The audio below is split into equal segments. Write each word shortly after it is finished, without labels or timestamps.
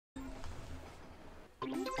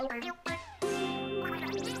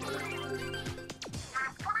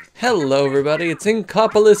Hello everybody, it's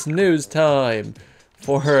Inkopolis News time!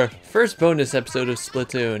 For her first bonus episode of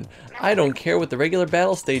Splatoon. I don't care what the regular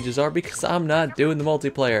battle stages are because I'm not doing the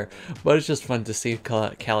multiplayer, but it's just fun to see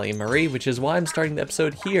Callie and Marie, which is why I'm starting the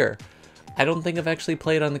episode here. I don't think I've actually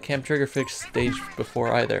played on the Camp Triggerfix stage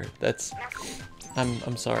before either.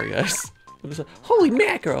 I'm sorry guys. Holy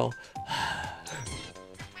mackerel!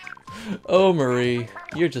 Oh Marie,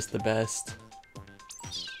 you're just the best.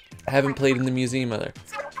 I haven't played in the museum either.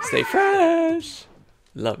 Stay fresh!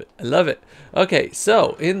 Love it. I love it. Okay,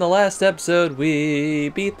 so in the last episode we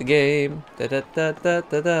beat the game. And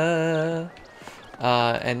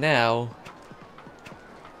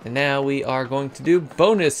now we are going to do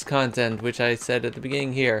bonus content, which I said at the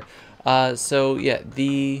beginning here. So yeah,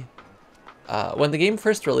 when the game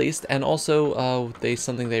first released, and also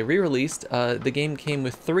something they re-released, the game came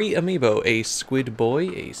with 3 amiibo: a squid boy,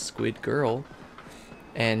 a squid girl,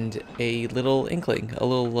 and a little Inkling, a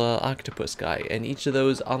little octopus guy, and each of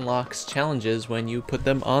those unlocks challenges when you put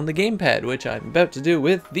them on the gamepad, which I'm about to do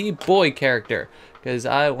with the boy character, because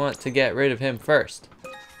I want to get rid of him first.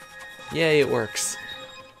 Yay, it works.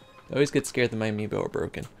 I always get scared that my amiibo are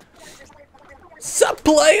broken. Sup,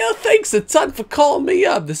 player? Thanks a ton for calling me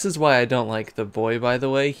up. This is why I don't like the boy, by the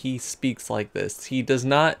way. He speaks like this. He does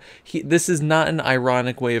not, this is not an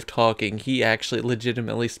ironic way of talking. He actually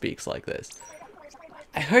legitimately speaks like this.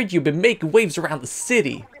 I heard you've been making waves around the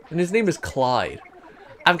city, and his name is Clyde.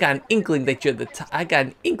 I've got an inkling that you're the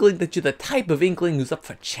type of inkling who's up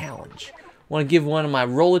for a challenge. Want to give one of my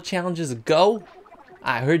roller challenges a go?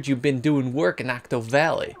 I heard you've been doing work in Octo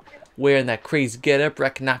Valley, wearing that crazy getup,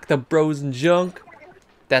 wrecking Octo Bros and junk.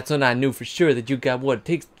 That's when I knew for sure that you got what it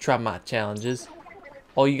takes to try my challenges.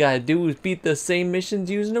 All you gotta do is beat the same missions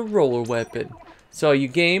using a roller weapon. So you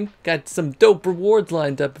game? Got some dope rewards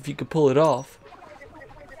lined up if you could pull it off.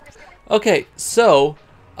 Okay, so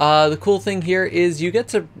the cool thing here is you get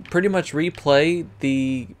to pretty much replay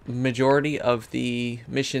the majority of the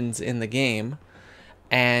missions in the game,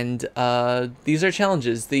 and these are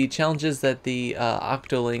challenges. The challenges that the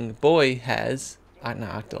Octoling boy has, not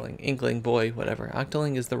Octoling, Inkling boy, whatever.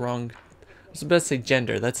 Octoling is the wrong, I was about to say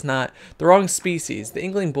gender, that's not, the wrong species. The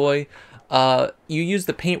Inkling boy, you use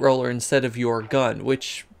the paint roller instead of your gun,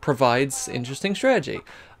 which provides interesting strategy.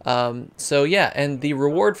 So yeah, and the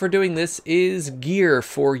reward for doing this is gear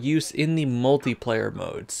for use in the multiplayer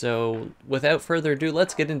mode. So without further ado,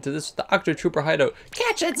 let's get into this with the Octo Trooper Hideout.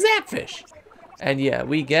 Catch that zapfish! And yeah,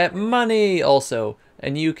 we get money also,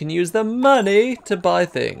 and you can use the money to buy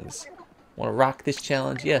things. Want to rock this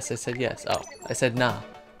challenge? Yes, I said yes. Oh, I said nah.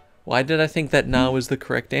 Why did I think that nah was the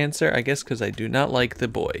correct answer? I guess because I do not like the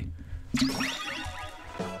boy.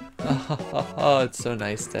 Oh, it's so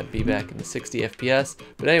nice to be back in the 60 FPS.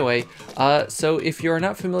 But anyway, so if you're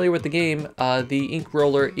not familiar with the game, the ink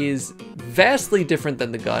roller is vastly different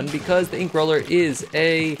than the gun because the ink roller is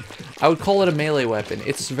I would call it a melee weapon.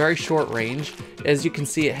 It's very short range. As you can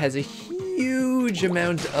see, it has a huge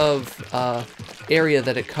amount of area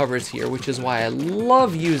that it covers here, which is why I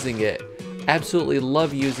love using it. Absolutely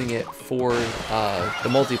love using it for the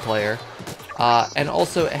multiplayer. And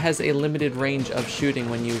also it has a limited range of shooting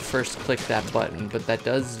when you first click that button, but that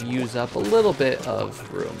does use up a little bit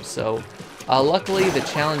of room. So luckily the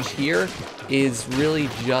challenge here is really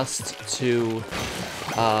just to,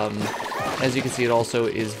 as you can see, it also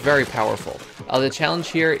is very powerful. The challenge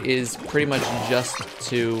here is pretty much just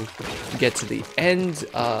to get to the end.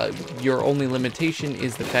 Your only limitation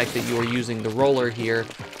is the fact that you are using the roller here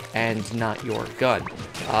and not your gun.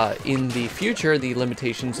 In the future, the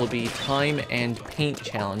limitations will be time and paint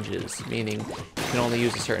challenges, meaning you can only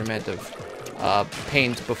use a certain amount of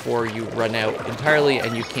paint before you run out entirely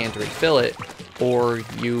and you can't refill it, or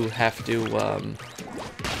you have to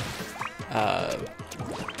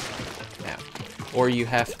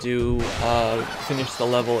finish the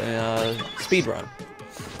level in a speed run.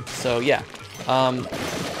 So yeah,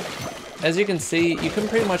 as you can see, you can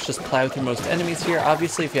pretty much just plow through most enemies here.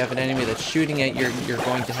 Obviously, if you have an enemy that's shooting at you, you're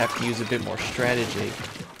going to have to use a bit more strategy.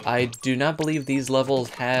 I do not believe these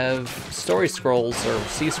levels have story scrolls or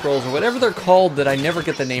C-scrolls or whatever they're called that I never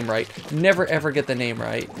get the name right. Never ever get the name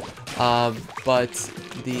right. But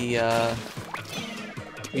the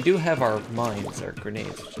we do have our mines, our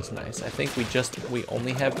grenades, which is nice. I think we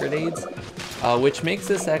only have grenades, which makes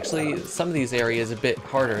this actually, some of these areas a bit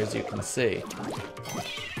harder, as you can see.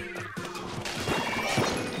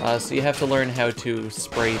 So you have to learn how to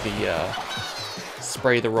spray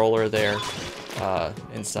the roller there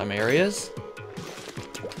in some areas.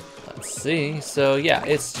 Let's see. So yeah,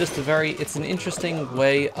 it's just it's an interesting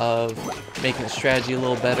way of making the strategy a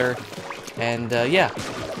little better. And yeah,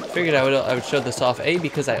 figured I would show this off, A,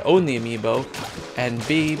 because I own the amiibo, and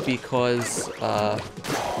B, because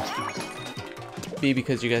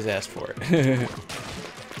you guys asked for it.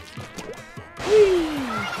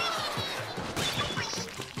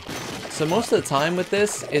 So most of the time with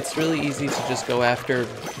this, it's really easy to just go after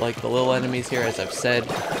like the little enemies here. As I've said,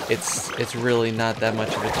 it's really not that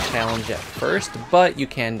much of a challenge at first, but you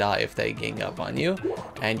can die if they gang up on you,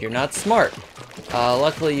 and you're not smart.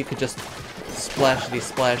 Luckily, you could just splash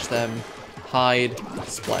them, hide,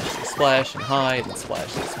 splash and hide, and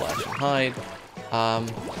splash and hide.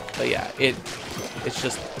 But yeah, it's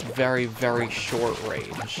just very, very short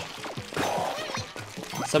range.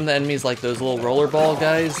 Some of the enemies, like those little rollerball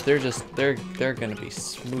guys, they're gonna be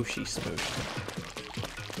smooshy.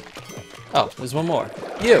 Oh, there's one more.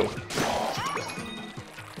 You!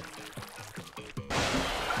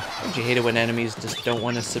 Don't you hate it when enemies just don't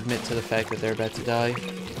want to submit to the fact that they're about to die?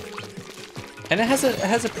 And it has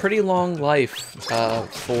a pretty long life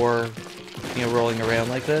for, you know, rolling around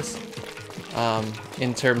like this.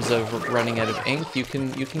 In terms of running out of ink, you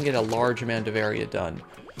can get a large amount of area done.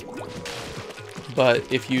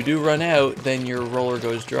 But if you do run out, then your roller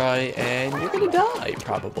goes dry and you're gonna die,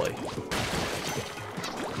 probably.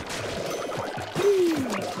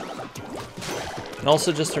 And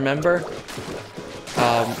also just remember,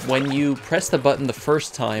 when you press the button the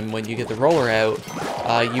first time, when you get the roller out,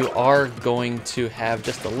 you are going to have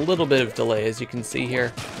just a little bit of delay. As you can see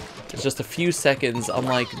here, it's just a few seconds,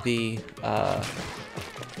 unlike the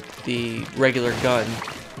regular gun,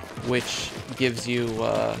 which gives you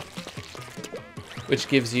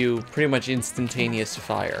pretty much instantaneous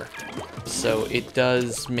fire. So it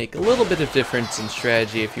does make a little bit of difference in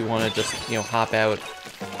strategy if you want to just, you know, hop out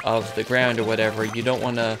of the ground or whatever. You don't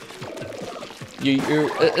want to... You're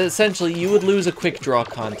essentially, you would lose a quick draw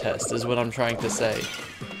contest, is what I'm trying to say.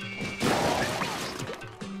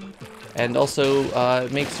 And also,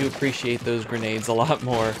 it makes you appreciate those grenades a lot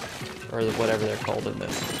more, or whatever they're called in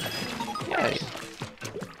this. Yay.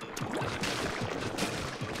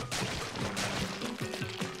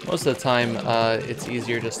 Most of the time, it's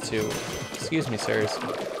easier just to... Excuse me, sirs.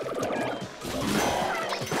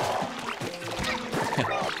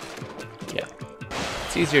 Yeah.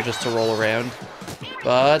 It's easier just to roll around.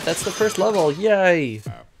 But that's the first level, yay!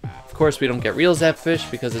 Of course, we don't get real Zapfish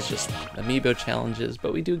because it's just amiibo challenges,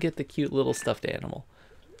 but we do get the cute little stuffed animal.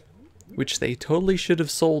 Which they totally should have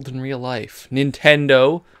sold in real life.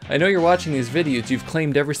 Nintendo! I know you're watching these videos, you've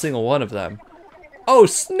claimed every single one of them. Oh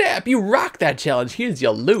snap, you rocked that challenge, here's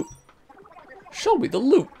your loot! Show me the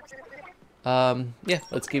loot! Yeah,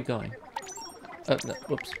 let's keep going. No,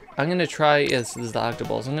 whoops. I'm gonna try, yes, this is the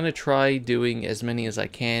Octoballs, I'm gonna try doing as many as I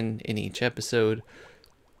can in each episode.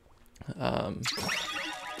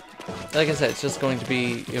 Like I said, it's just going to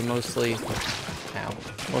be, you know,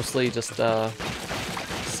 mostly just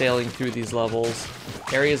sailing through these levels.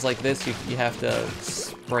 Areas like this, you have to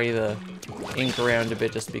spray the ink around a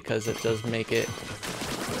bit just because it does make it...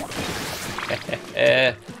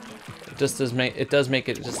 it does make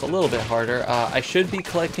it just a little bit harder. I should be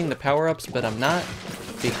collecting the power-ups, but I'm not,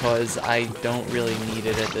 because I don't really need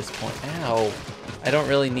it at this point. Ow! I don't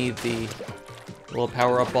really need the little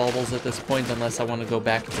power-up baubles at this point unless I want to go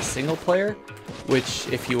back to single player, which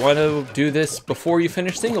if you want to do this before you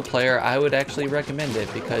finish single player, I would actually recommend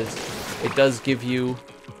it because it does give you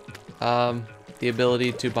the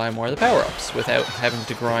ability to buy more of the power-ups without having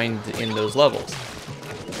to grind in those levels.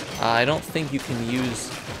 I don't think you can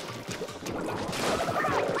use...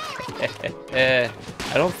 I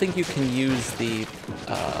don't think you can use the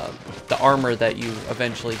armor that you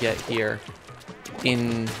eventually get here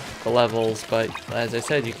in the levels, but as I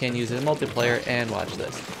said, you can use it in multiplayer, and watch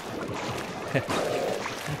this.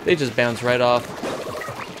 They just bounce right off.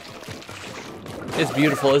 It's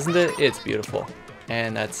beautiful, isn't it? It's beautiful.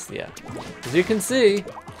 And that's, yeah. As you can see,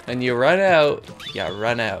 when you run out, you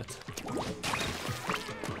run out.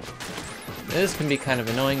 This can be kind of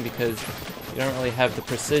annoying because you don't really have the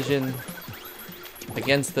precision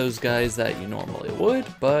against those guys that you normally would,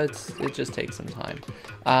 but it just takes some time.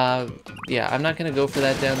 Yeah, I'm not gonna go for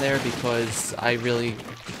that down there because I really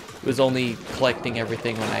was only collecting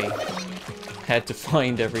everything when I had to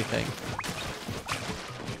find everything.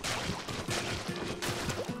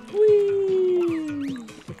 Whee!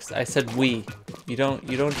 I said we. You don't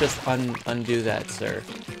just undo that, sir.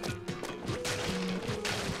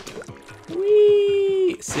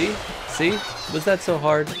 Whee! See? See? Was that so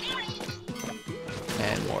hard?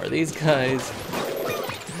 And more of these guys.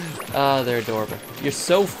 Ah, they're adorable. You're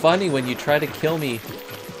so funny when you try to kill me.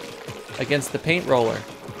 against the paint roller.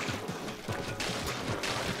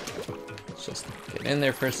 Let's just get in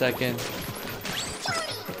there for a second.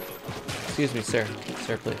 Excuse me, sir.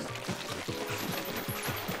 Sir, please.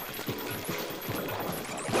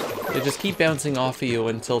 They just keep bouncing off of you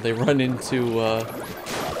until they run into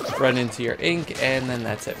your ink, and then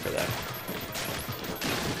that's it for them.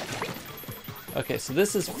 Okay, so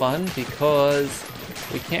this is fun because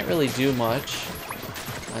we can't really do much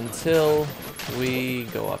until we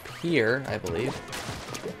go up here, I believe.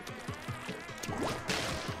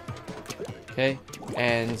 Okay,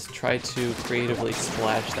 and try to creatively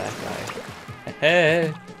splash that guy.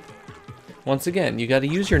 Hey! Once again, you gotta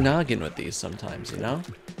use your noggin with these sometimes, you know?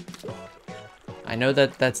 I know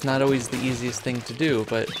that that's not always the easiest thing to do,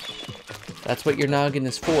 but that's what your noggin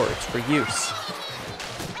is for. It's for use.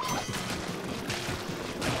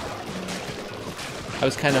 I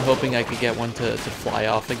was kind of hoping I could get one to fly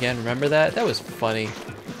off again. Remember that? That was funny.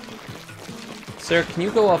 Sir, can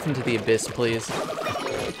you go off into the abyss, please?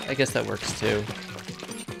 I guess that works too.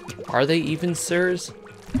 Are they even sirs?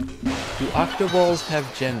 Do octoballs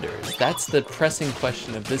have genders? That's the pressing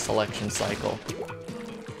question of this election cycle.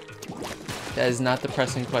 That is not the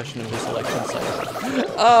pressing question of this election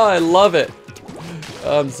cycle. Oh, I love it!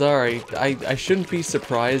 I'm sorry. I shouldn't be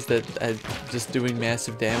surprised at just doing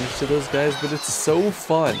massive damage to those guys, but it's so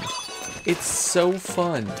fun. It's so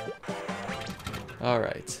fun.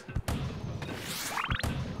 Alright.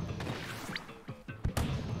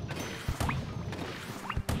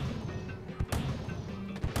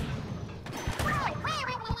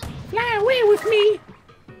 Fly away with me!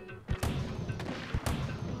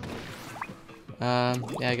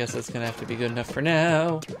 Yeah, I guess that's gonna have to be good enough for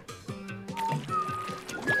now.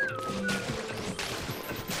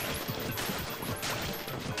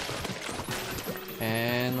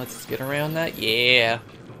 And let's get around that. Yeah.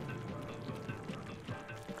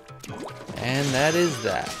 And that is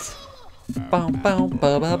that. Bow, bow,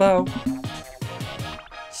 bow, bow, bow.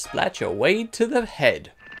 Splat your way to the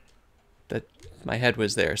head. That my head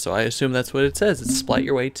was there, so I assume that's what it says. It's splat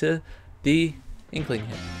your way to the Inkling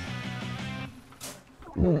head.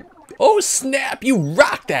 Oh snap! You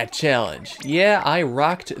rocked that challenge! Yeah, I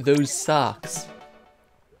rocked those socks.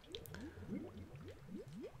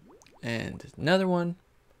 And another one.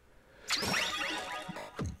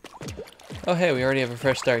 Oh hey, we already have a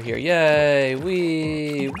fresh start here. Yay!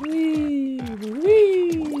 Wee!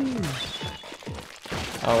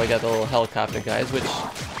 Oh, we got the little helicopter guys, which,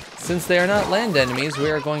 since they are not land enemies,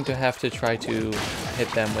 we are going to have to try to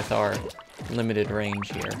hit them with our limited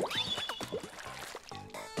range here.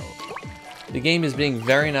 The game is being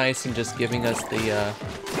very nice and just giving us the,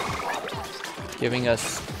 giving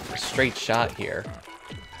us a straight shot here.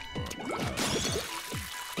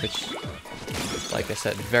 Which, like I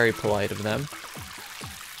said, very polite of them.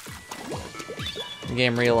 The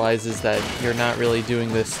game realizes that you're not really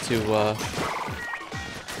doing this to,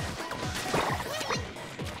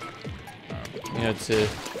 you know, to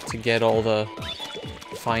get all the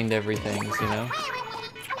find everythings, you know?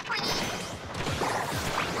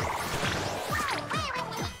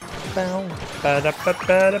 Bow, ba da ba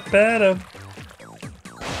ba da ba da.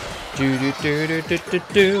 Do do do do do do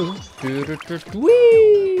do do do do do.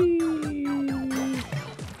 Wee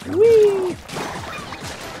wee.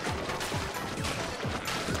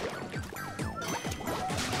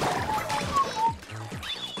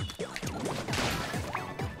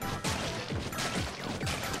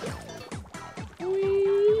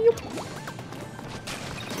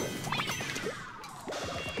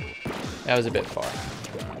 That was a bit far.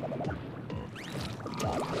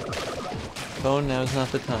 Oh, now's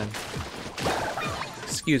not the time.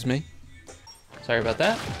 Excuse me. Sorry about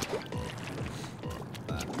that.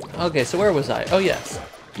 Okay, so where was I? Oh yes.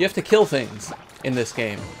 You have to kill things in this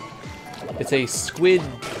game. It's a squid,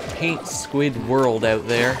 paint squid world out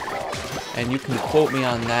there. And you can quote me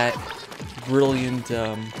on that brilliant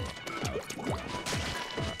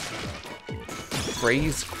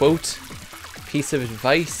phrase, quote, piece of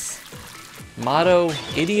advice, motto,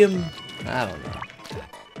 idiom, I don't know.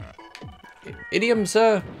 Idiom,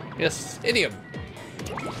 sir? Yes, idiom.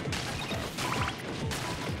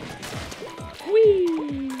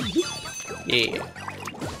 Whee! Yeah.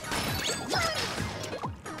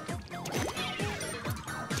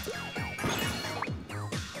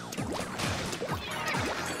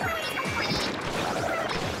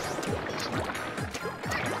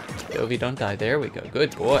 Dovey, don't die. There we go.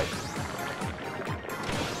 Good boy.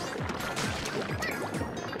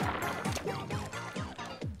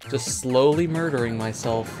 Just slowly murdering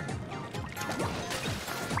myself.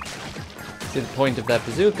 See, the point of that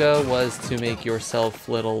bazooka was to make yourself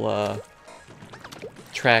little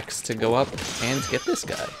tracks to go up and get this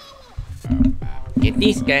guy. Get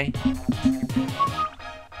this guy.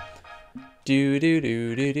 Do.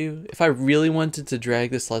 If I really wanted to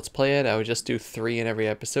drag this Let's Play it, I would just do 3 in every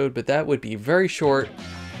episode, but that would be very short,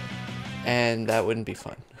 and that wouldn't be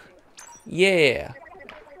fun. Yeah.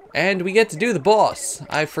 And we get to do the boss.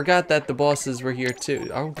 I forgot that the bosses were here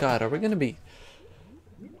too. Oh god, are we gonna be...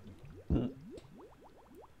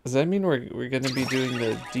 Does that mean we're gonna be doing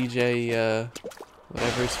the DJ,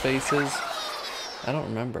 whatever his face is? I don't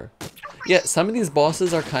remember. Yeah, some of these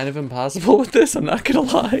bosses are kind of impossible with this, I'm not gonna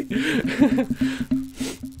lie.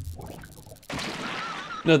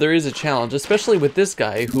 No, there is a challenge, especially with this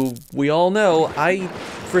guy, who we all know,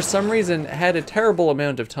 for some reason, had a terrible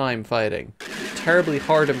amount of time fighting. Terribly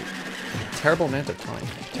hard time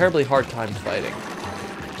fighting.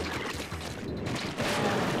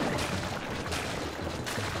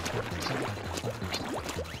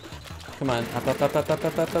 Come on, up.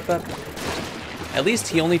 At least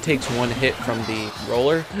he only takes 1 hit from the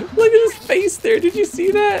roller. Look at his face there, did you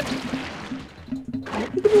see that? Look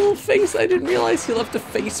at the little face, I didn't realize he left a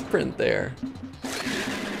face print there.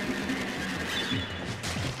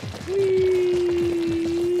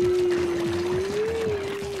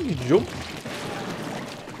 Jump.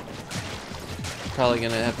 Probably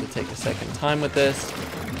gonna have to take a second time with this.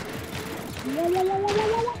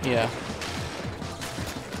 Yeah.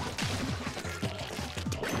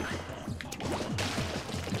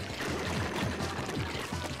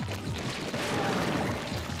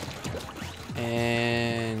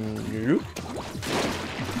 And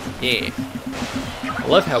yeah, I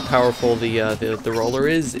love how powerful the roller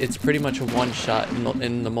is. It's pretty much a one-shot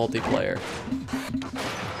in the multiplayer.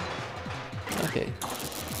 Okay,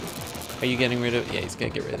 are you getting rid of? Yeah, he's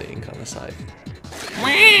gonna get rid of the ink on the side.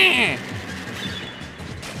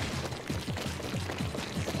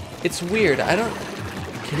 It's weird. I don't.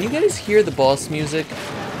 Can you guys hear the boss music?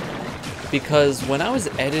 Because when I was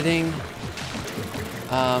editing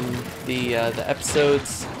the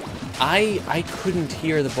episodes, I couldn't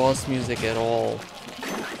hear the boss music at all,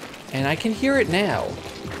 and I can hear it now.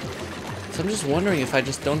 So I'm just wondering if I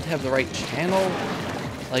just don't have the right channel,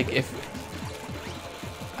 like if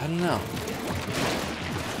I don't know.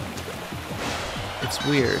 It's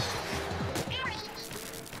weird.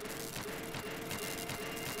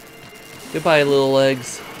 Goodbye, little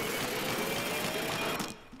legs.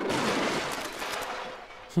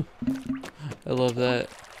 I love that.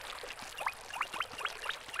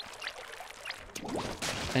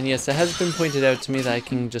 And yes, it has been pointed out to me that I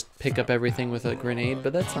can just pick up everything with a grenade,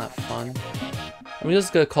 but that's not fun. I'm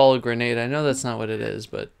just gonna call it a grenade. I know that's not what it is,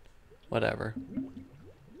 but whatever.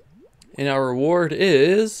 And our reward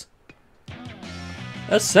is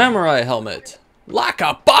a samurai helmet. Like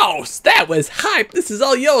a boss! That was hype! This is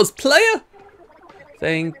all yours, player!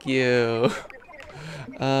 Thank you.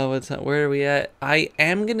 What's that? Where are we at? I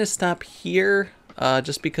am gonna stop here,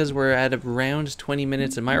 just because we're at around 20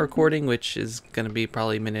 minutes of my recording, which is gonna be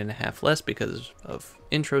probably a minute and a half less because of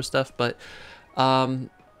intro stuff. But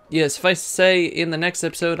yeah, suffice to say, in the next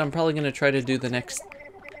episode, I'm probably gonna try to do the next,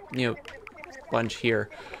 bunch here.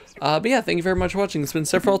 But yeah, thank you very much for watching. It's been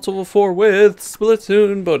Sephiroth4 with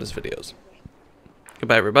Splatoon bonus videos.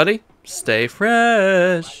 Goodbye, everybody. Stay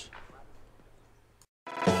fresh.